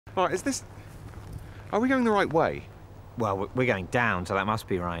Right, is this... Are we going the right way? Well, we're going down, so that must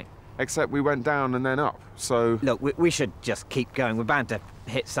be right. Except we went down and then up, so... Look, we should just keep going. We're bound to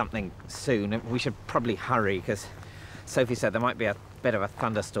hit something soon. We should probably hurry, because Sophie said there might be a bit of a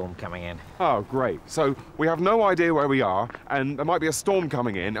thunderstorm coming in. Oh, great. So we have no idea where we are, and there might be a storm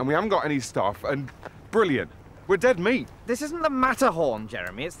coming in, and we haven't got any stuff, and... Brilliant. We're dead meat. This isn't the Matterhorn,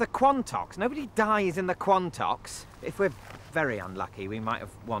 Jeremy. It's the Quantox. Nobody dies in the Quantox. If we're very unlucky, we might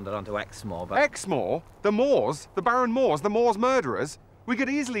have wandered onto Exmoor, but... Exmoor? The Moors? The Baron Moors? The Moors murderers? We could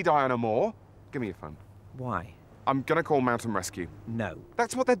easily die on a moor. Give me your phone. Why? I'm gonna call Mountain Rescue. No.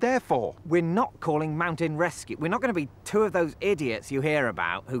 That's what they're there for. We're not calling Mountain Rescue. We're not going to be two of those idiots you hear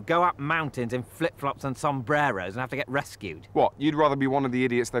about who go up mountains in flip-flops and sombreros and have to get rescued. What, you'd rather be one of the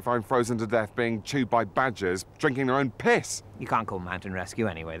idiots they find frozen to death being chewed by badgers, drinking their own piss? You can't call Mountain Rescue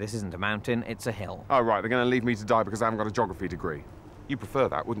anyway. This isn't a mountain, it's a hill. Oh, right, they're gonna leave me to die because I haven't got a geography degree. You prefer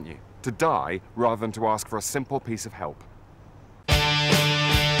that, wouldn't you? To die rather than to ask for a simple piece of help.